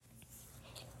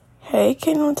Hey,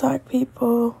 Kingdom Talk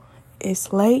people.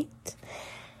 It's late.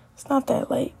 It's not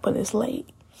that late, but it's late.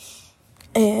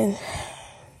 And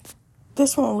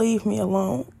this won't leave me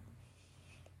alone.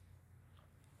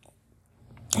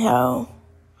 How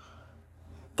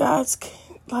God's,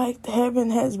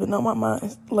 heaven has been on my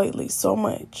mind lately so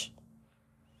much.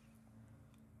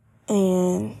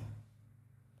 And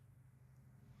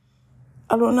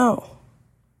I don't know.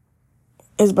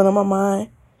 It's been on my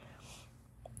mind.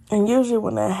 And usually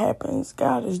when that happens,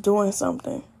 God is doing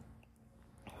something.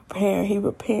 He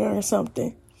preparing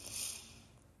something.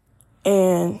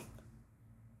 And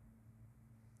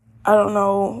I don't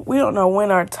know. We don't know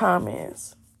when our time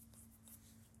is.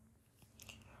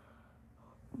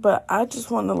 But I just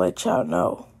want to let y'all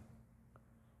know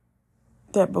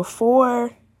that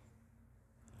before,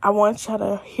 I want y'all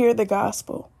to hear the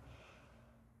gospel.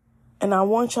 And I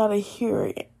want y'all to hear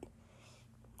it.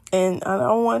 And I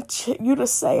don't want you to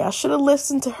say, I should have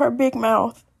listened to her big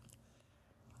mouth.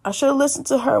 I should have listened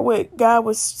to her what God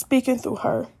was speaking through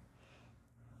her.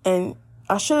 And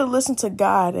I should have listened to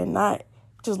God and not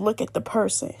just look at the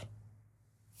person.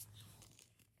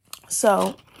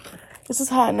 So this is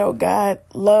how I know God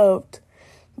loved.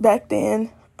 Back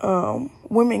then,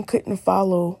 women couldn't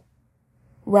follow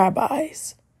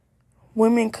rabbis.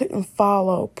 Women couldn't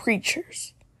follow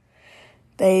preachers.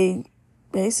 They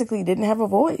basically didn't have a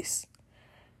voice.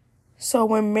 So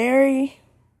when Mary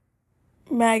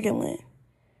Magdalene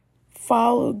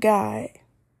followed God,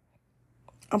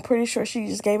 I'm pretty sure she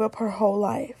just gave up her whole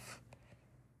life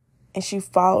and she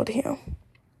followed him.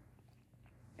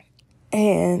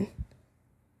 And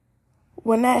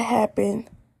when that happened,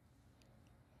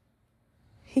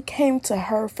 he came to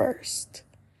her first.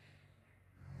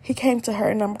 He came to her,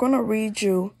 and I'm going to read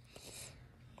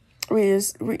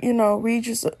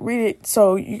it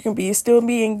so you can still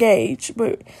be engaged.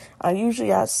 But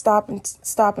I stop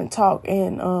and talk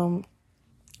and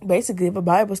basically have a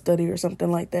Bible study or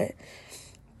something like that.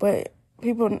 But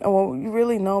you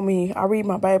really know me. I read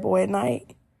my Bible at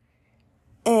night,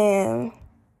 and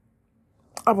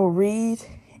I will read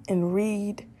and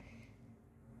read,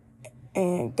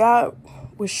 and God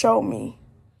will show me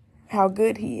how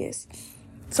good He is.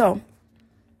 So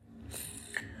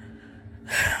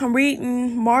I'm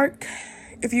reading Mark.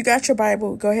 If you got your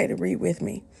Bible, go ahead and read with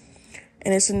me.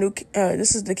 And it's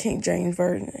this is the King James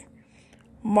Version.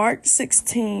 Mark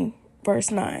 16,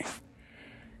 verse 9.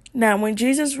 Now, when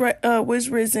Jesus was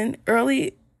risen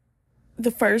early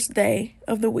the first day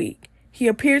of the week, he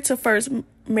appeared to first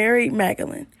Mary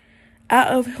Magdalene, out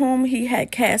of whom he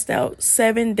had cast out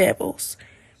 7 devils.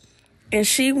 And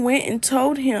she went and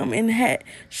told them,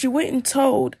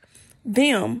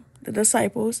 the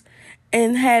disciples,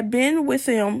 and had been with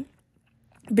him,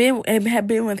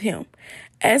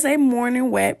 as a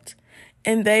mourning wept.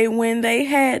 And when they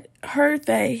had heard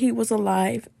that he was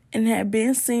alive and had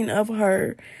been seen of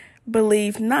her,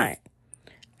 believed not.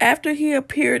 After he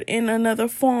appeared in another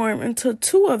form unto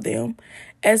 2 of them,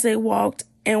 as they walked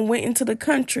and went into the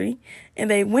country, and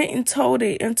they went and told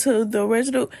it unto the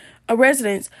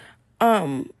residents.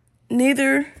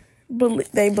 Neither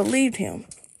they believed him.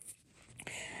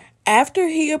 After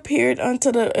he appeared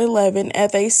unto the 11,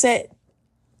 as they sat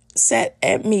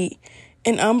at meat,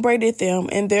 and upbraided them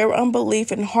in their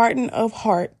unbelief and hardened of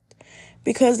heart,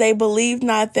 because they believed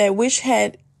not that which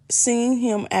had seen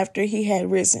him after he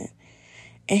had risen.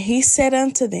 And he said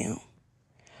unto them,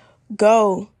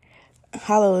 Go,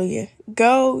 hallelujah,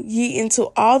 go ye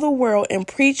into all the world and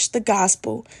preach the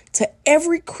gospel to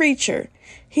every creature.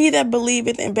 He that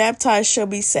believeth and baptized shall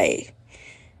be saved,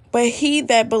 but he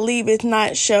that believeth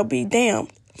not shall be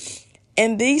damned.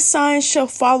 And these signs shall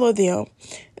follow them,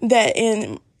 that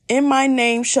in my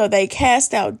name shall they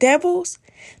cast out devils.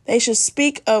 They shall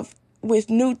speak with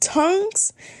new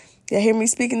tongues. You hear me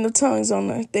speaking the tongues on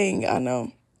the thing, I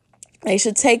know. They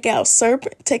should take up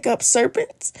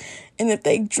serpents, and if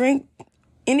they drink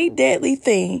any deadly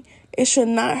thing, it shall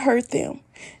not hurt them.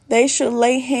 They shall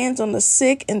lay hands on the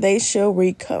sick, and they shall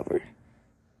recover.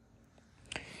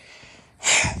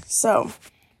 So,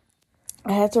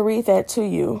 I had to read that to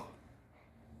you.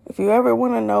 If you ever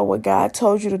want to know what God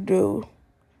told you to do,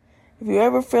 if you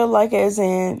ever feel like as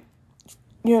in,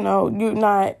 you're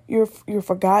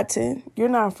forgotten, you're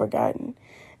not forgotten.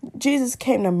 Jesus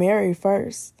came to Mary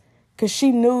first, because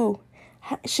she knew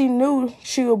she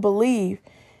would believe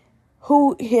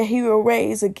who he will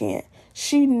raise again.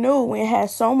 She knew and had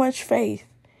so much faith.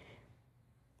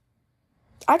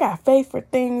 I got faith for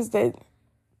things that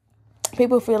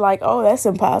people feel like, oh, that's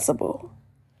impossible.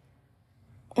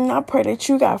 And I pray that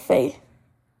you got faith.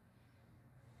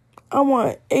 I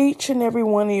want each and every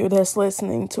one of you that's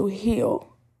listening to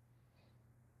heal.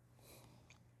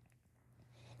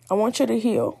 I want you to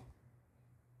heal.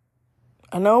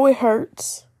 I know it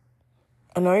hurts.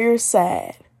 I know you're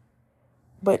sad,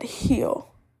 but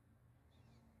heal.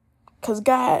 Because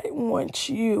God wants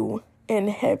you in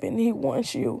heaven. He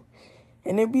wants you.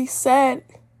 And it'd be sad.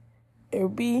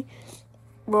 Well,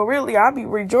 really, I'll be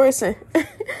rejoicing.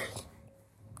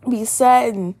 Be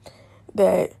saddened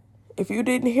that if you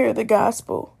didn't hear the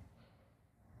gospel,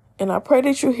 and I pray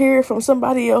that you hear it from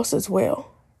somebody else as well.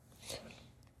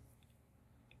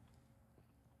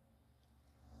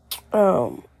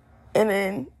 And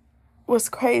then what's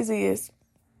crazy is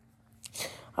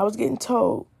I was getting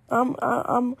told I'm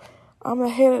the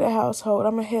head of the household.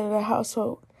 I'm the head of the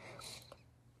household.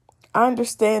 I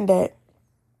understand that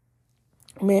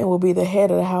men will be the head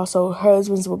of the household.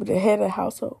 Husbands will be the head of the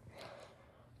household.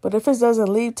 But if it doesn't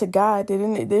lead to God,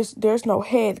 then there's no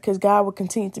head, because God will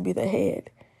continue to be the head.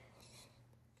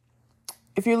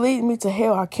 If you lead me to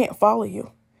hell, I can't follow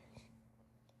you.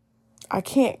 I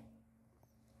can't.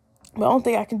 The only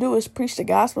thing I can do is preach the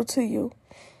gospel to you.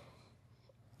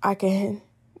 I can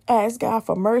ask God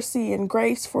for mercy and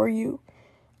grace for you.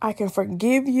 I can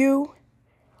forgive you,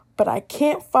 but I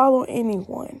can't follow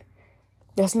anyone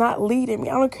that's not leading me.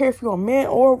 I don't care if you're a man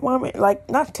or a woman, like,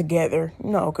 not together,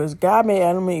 no, because God made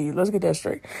Adam and Eve. Let's get that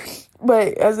straight.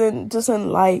 But as in, just in,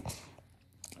 like,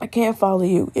 I can't follow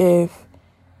you if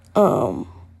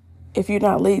you're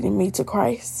not leading me to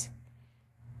Christ.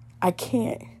 I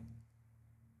can't.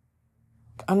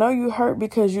 I know you hurt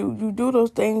because you do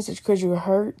those things because you're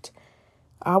hurt.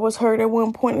 I was hurt at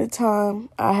one point in time.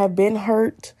 I have been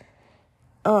hurt.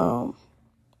 But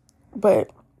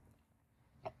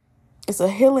it's a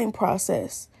healing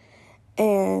process.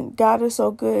 And God is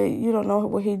so good. You don't know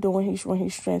what He's doing when He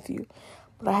strengthens you.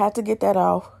 But I had to get that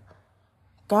off.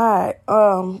 God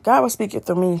was speaking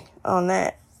through me on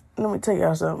that. Let me tell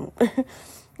y'all something.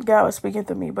 God was speaking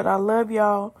through me. But I love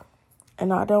y'all.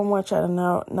 And I don't want y'all to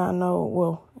not know.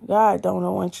 Well, God don't,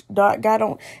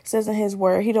 it says in His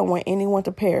word, He don't want anyone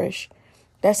to perish.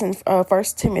 That's in 1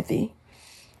 Timothy.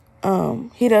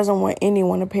 He doesn't want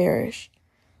anyone to perish.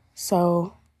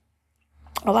 So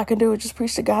all I can do is just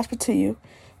preach the gospel to you,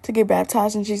 to get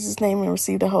baptized in Jesus' name and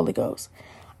receive the Holy Ghost.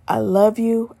 I love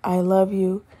you. I love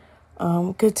you.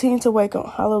 Continue to wait on,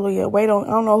 hallelujah. I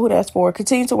don't know who that's for.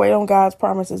 Continue to wait on God's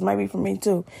promises. Maybe for me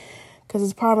too. Because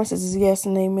His promises is yes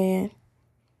and amen.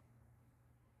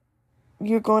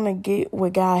 You're going to get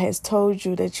what God has told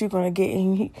you that you're going to get.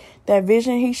 And that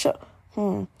vision He showed.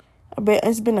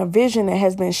 It's been a vision that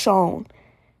has been shown.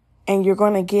 And you're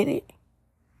going to get it.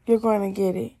 You're going to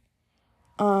get it.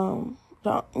 When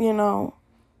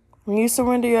you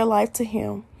surrender your life to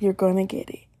Him, you're going to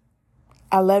get it.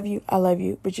 I love you.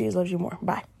 But Jesus loves you more.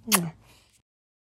 Bye.